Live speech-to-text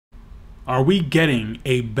Are we getting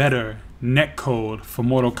a better netcode for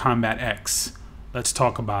Mortal Kombat X? Let's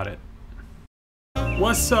talk about it.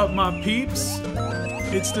 What's up, my peeps?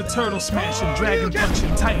 It's the turtle smashing, dragon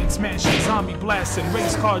punching, titan smashing, zombie blasting,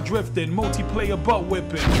 race car drifting, multiplayer butt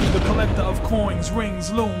whipping, the collector of coins,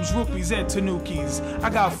 rings, looms, rupees, and tanukis. I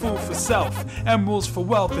got food for self, emeralds for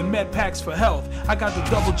wealth, and med packs for health. I got the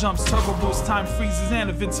double jumps, turbo boost, time freezes, and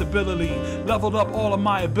invincibility. Leveled up all of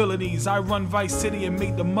my abilities. I run Vice City and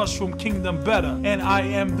make the Mushroom Kingdom better. And I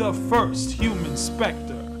am the first human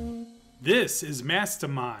Spectre. This is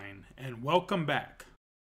Mastermind, and welcome back.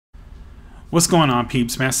 What's going on,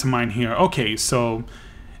 peeps? Mastermind here. Okay, so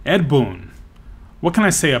Ed Boon. What can I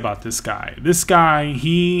say about this guy? This guy,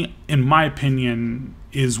 he, in my opinion,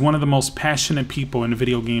 is one of the most passionate people in the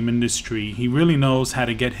video game industry. He really knows how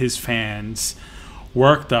to get his fans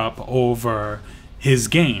worked up over his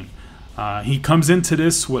game. He comes into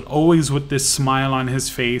this always with this smile on his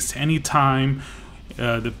face. Anytime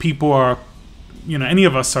the people are, any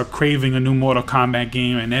of us are craving a new Mortal Kombat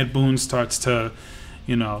game, and Ed Boon starts to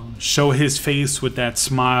show his face with that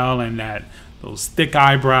smile and those thick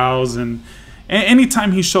eyebrows, and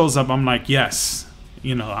anytime he shows up, I'm like, yes,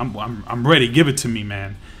 I'm ready. Give it to me,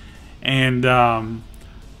 man. And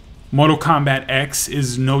Mortal Kombat X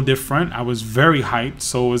is no different. I was very hyped.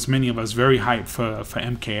 So was many of us very hyped for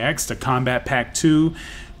MKX. The Kombat Pack 2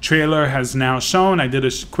 trailer has now shown. I did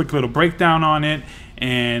a quick little breakdown on it.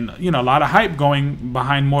 And, a lot of hype going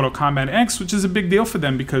behind Mortal Kombat X, which is a big deal for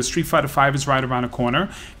them because Street Fighter V is right around the corner.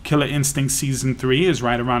 Killer Instinct Season 3 is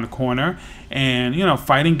right around the corner. And,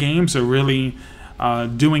 fighting games are really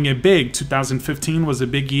doing it big. 2015 was a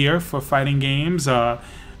big year for fighting games.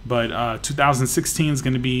 But 2016 is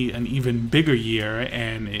going to be an even bigger year,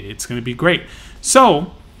 and it's going to be great.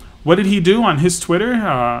 So, what did he do on his Twitter?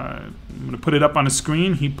 I'm going to put it up on the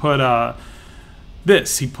screen. He put...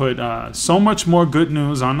 He put so much more good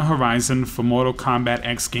news on the horizon for Mortal Kombat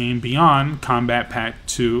X game beyond Kombat Pack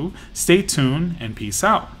 2. Stay tuned and peace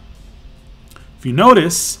out. If you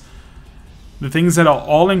notice, the things that are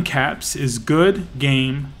all in caps is good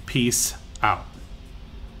game, peace out.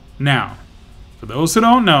 Now, for those who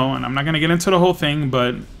don't know, and I'm not going to get into the whole thing,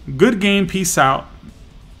 but good game, peace out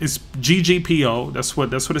is GGPO. That's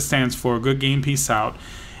what it stands for, good game, peace out.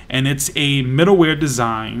 And it's a middleware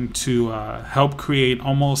design to help create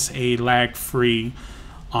almost a lag-free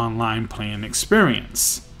online playing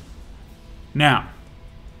experience. Now,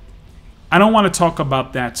 I don't want to talk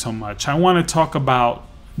about that so much. I want to talk about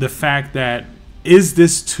the fact that, is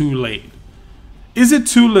this too late? Is it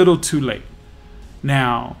too little too late?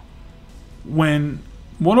 Now, when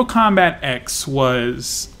Mortal Kombat X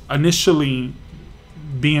was initially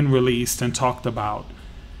being released and talked about,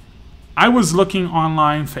 I was looking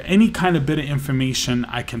online for any kind of bit of information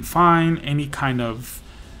I can find, any kind of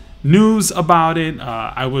news about it.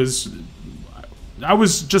 I was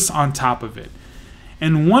just on top of it.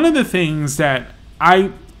 And one of the things that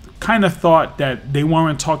I kind of thought that they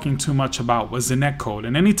weren't talking too much about was the netcode.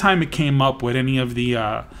 And anytime it came up with any of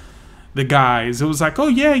the guys, it was like, oh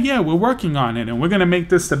yeah, we're working on it, and we're gonna make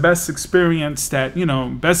this the best experience that,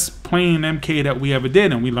 best playing MK that we ever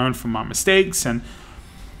did, and we learned from our mistakes.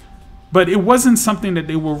 But it wasn't something that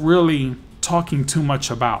they were really talking too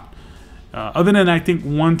much about. Other than I think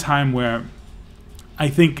one time where I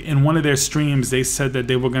think in one of their streams they said that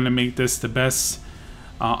they were going to make this the best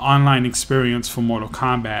online experience for Mortal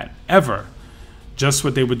Kombat ever. Just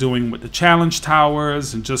what they were doing with the challenge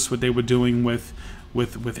towers and just what they were doing with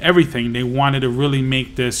everything. They wanted to really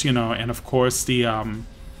make this, and of course the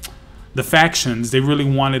factions, they really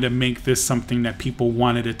wanted to make this something that people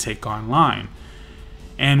wanted to take online.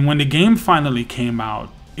 And when the game finally came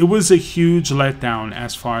out, it was a huge letdown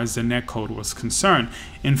as far as the netcode was concerned.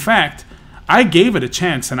 In fact, I gave it a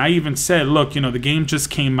chance, and I even said, look, the game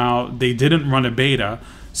just came out. They didn't run a beta,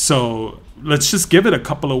 so let's just give it a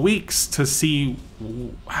couple of weeks to see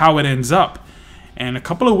how it ends up. And a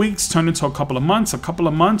couple of weeks turned into a couple of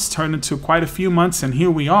months turned into quite a few months, and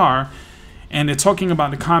here we are. And they're talking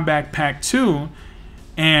about the Kombat Pack 2,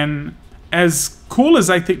 and as cool as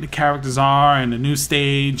I think the characters are and the new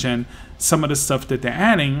stage and some of the stuff that they're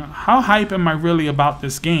adding, how hype am I really about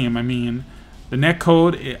this game? I mean, the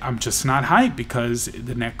netcode, I'm just not hyped because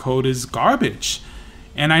the netcode is garbage.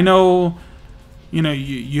 And I know,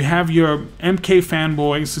 you have your MK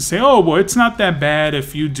fanboys who say, oh, well, it's not that bad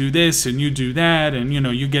if you do this and you do that and,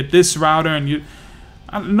 you get this router and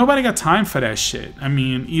nobody got time for that shit. I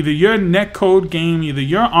mean, either your netcode game, either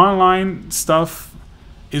your online stuff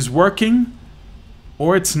is working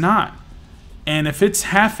or it's not. And if it's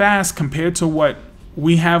half-assed compared to what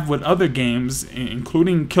we have with other games,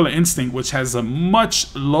 including Killer Instinct, which has a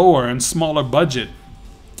much lower and smaller budget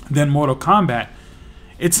than Mortal Kombat,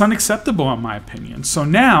 it's unacceptable in my opinion. So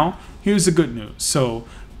now, here's the good news. So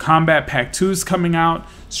Kombat Pack 2 is coming out,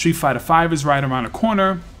 Street Fighter 5 is right around the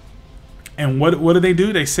corner, and what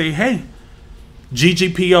do? They say, hey,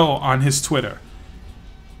 GGPO on his Twitter.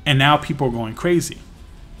 And now people are going crazy.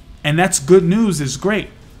 And that's good news, is great.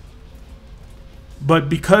 But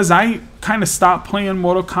because I kind of stopped playing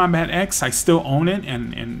Mortal Kombat X, I still own it,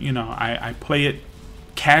 and you know, I play it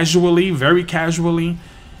casually, very casually.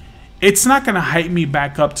 It's not going to hype me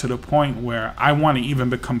back up to the point where I want to even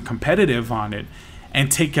become competitive on it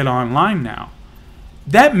and take it online now.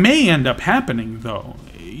 That may end up happening, though.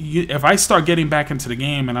 If I start getting back into the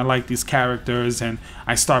game and I like these characters and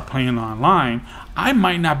I start playing online, I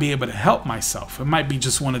might not be able to help myself. It might be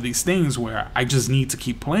just one of these things where I just need to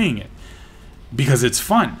keep playing it because it's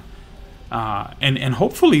fun. And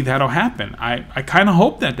hopefully that'll happen. I kind of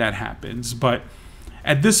hope that happens. But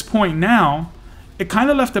at this point now, it kind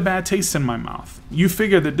of left a bad taste in my mouth. You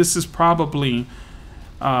figure that this is probably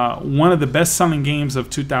one of the best-selling games of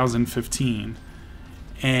 2015.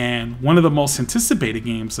 And one of the most anticipated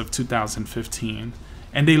games of 2015,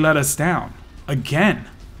 and they let us down again.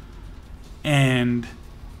 And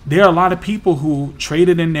there are a lot of people who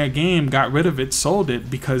traded in their game, got rid of it, sold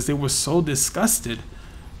it because they were so disgusted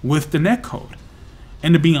with the netcode.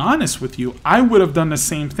 And to be honest with you, I would have done the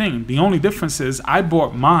same thing. The only difference is I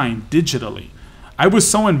bought mine digitally. I was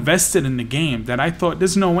so invested in the game that I thought,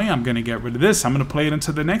 there's no way I'm going to get rid of this. I'm going to play it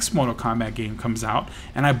until the next Mortal Kombat game comes out,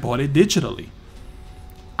 and I bought it digitally.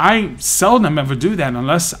 I seldom ever do that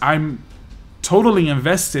unless I'm totally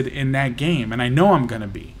invested in that game, and I know I'm going to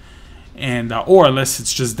be. And or unless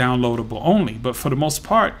it's just downloadable only. But for the most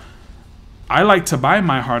part, I like to buy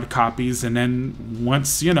my hard copies, and then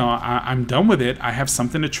once, you know, I'm done with it, I have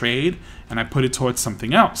something to trade, and I put it towards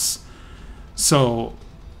something else. So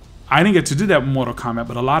I didn't get to do that with Mortal Kombat,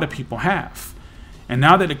 but a lot of people have. And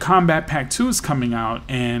now that the Kombat Pack 2 is coming out,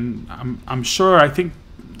 and I'm sure, I think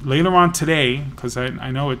later on today, because I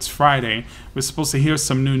know it's Friday, we're supposed to hear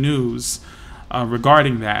some new news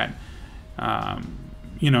regarding that.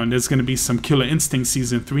 You know, and there's going to be some Killer Instinct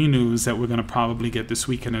Season 3 news that we're going to probably get this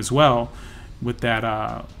weekend as well with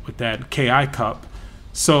that KI Cup.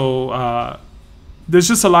 So there's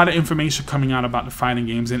just a lot of information coming out about the fighting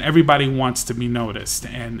games, and everybody wants to be noticed.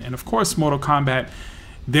 And of course, Mortal Kombat,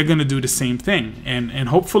 they're going to do the same thing. And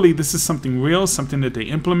hopefully this is something real, something that they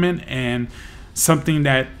implement, and something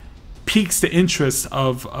that piques the interest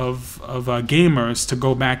of gamers to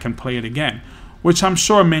go back and play it again, which I'm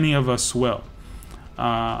sure many of us will.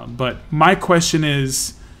 But my question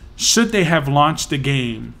is, should they have launched the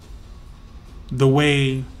game the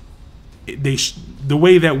way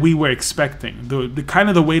that we were expecting, the kind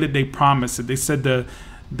of the way that they promised it? They said the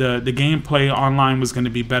gameplay online was going to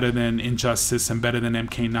be better than Injustice and better than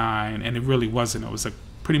MK9, and it really wasn't. It was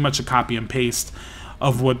pretty much a copy and paste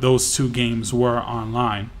of what those two games were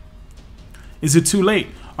online. Is it too late?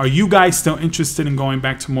 Are you guys still interested in going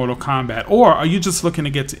back to Mortal Kombat? Or are you just looking to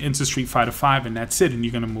get into Street Fighter 5 and that's it and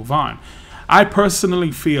you're going to move on? I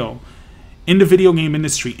personally feel in the video game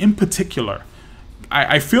industry in particular,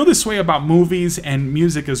 I feel this way about movies and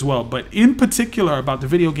music as well, but in particular about the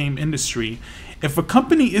video game industry, if a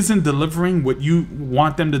company isn't delivering what you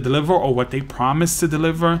want them to deliver or what they promise to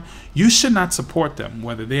deliver, you should not support them,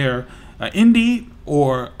 whether they're indie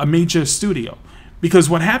or a major studio. Because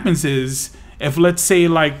what happens is, if let's say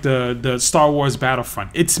like the Star Wars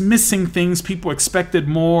Battlefront, it's missing things, people expected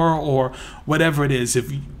more or whatever it is,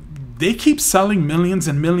 if they keep selling millions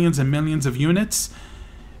and millions and millions of units,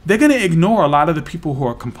 they're going to ignore a lot of the people who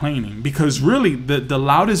are complaining, because really the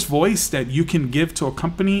loudest voice that you can give to a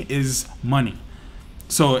company is money.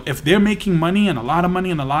 So if they're making money and a lot of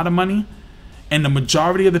money and a lot of money, and the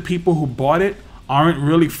majority of the people who bought it aren't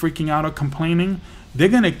really freaking out or complaining, they're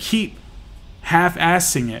going to keep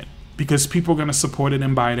half-assing it because people are going to support it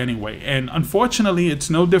and buy it anyway. And unfortunately, it's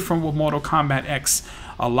no different with Mortal Kombat X.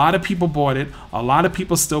 A lot of people bought it. A lot of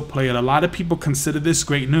people still play it. A lot of people consider this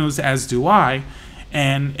great news, as do I.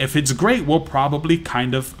 And if it's great, we'll probably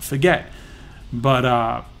kind of forget. But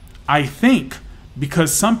I think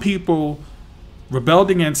because some people rebelled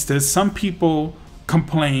against this, some people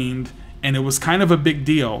complained, and it was kind of a big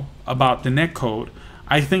deal about the netcode,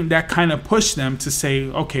 I think that kind of pushed them to say,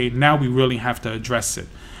 okay, now we really have to address it.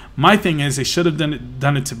 My thing is, they should have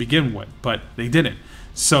done it to begin with, but they didn't.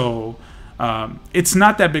 So it's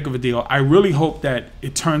not that big of a deal. I really hope that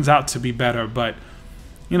it turns out to be better, but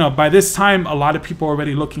you know, by this time, a lot of people are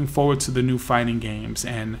already looking forward to the new fighting games,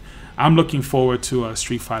 and I'm looking forward to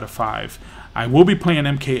Street Fighter 5. I will be playing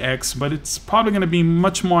MKX, but it's probably going to be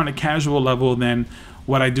much more on a casual level than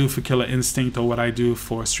what I do for Killer Instinct or what I do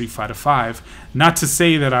for Street Fighter V. Not to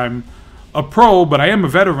say that I'm a pro, but I am a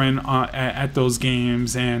veteran at those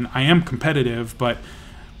games, and I am competitive. But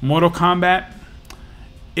Mortal Kombat,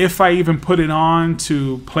 if I even put it on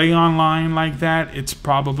to play online like that, it's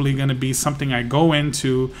probably going to be something I go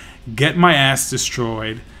into, get my ass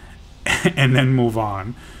destroyed, and then move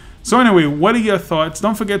on. So anyway, what are your thoughts?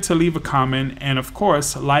 Don't forget to leave a comment, and of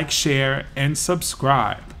course, like, share, and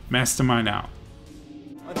subscribe. Mastermind out.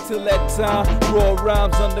 Until that time, raw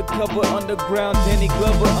rhymes undercover, underground, Danny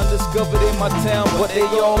Glover undiscovered in my town, but they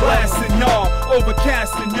all blasting y'all,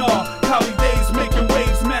 overcasting y'all, how we